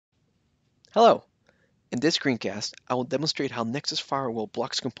Hello! In this screencast, I will demonstrate how Nexus Firewall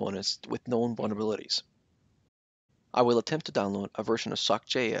blocks components with known vulnerabilities. I will attempt to download a version of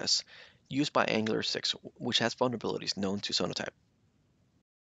SOC.js used by Angular 6 which has vulnerabilities known to Sonatype.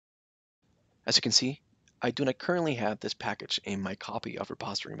 As you can see, I do not currently have this package in my copy of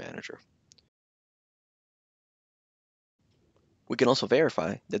Repository Manager. We can also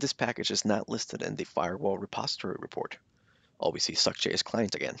verify that this package is not listed in the Firewall repository report. We see SOC.js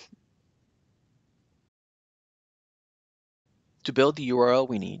client again. To build the URL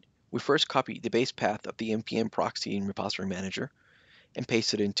we need, we first copy the base path of the npm proxy in Repository Manager and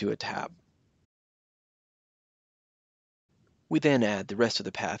paste it into a tab. We then add the rest of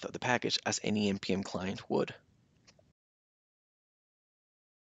the path of the package as any npm client would.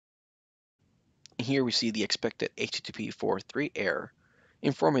 And here we see the expected HTTP 4.3 error,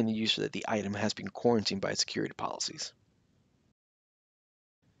 informing the user that the item has been quarantined by security policies.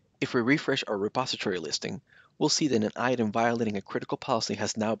 If we refresh our repository listing, we'll see that an item violating a critical policy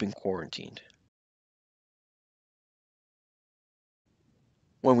has now been quarantined.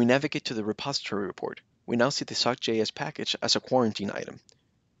 When we navigate to the repository report, we now see the SOC.js package as a quarantine item.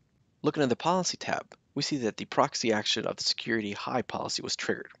 Looking at the policy tab, we see that the proxy action of the security high policy was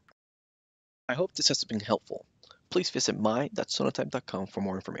triggered. I hope this has been helpful. Please visit my.sonatype.com for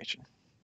more information.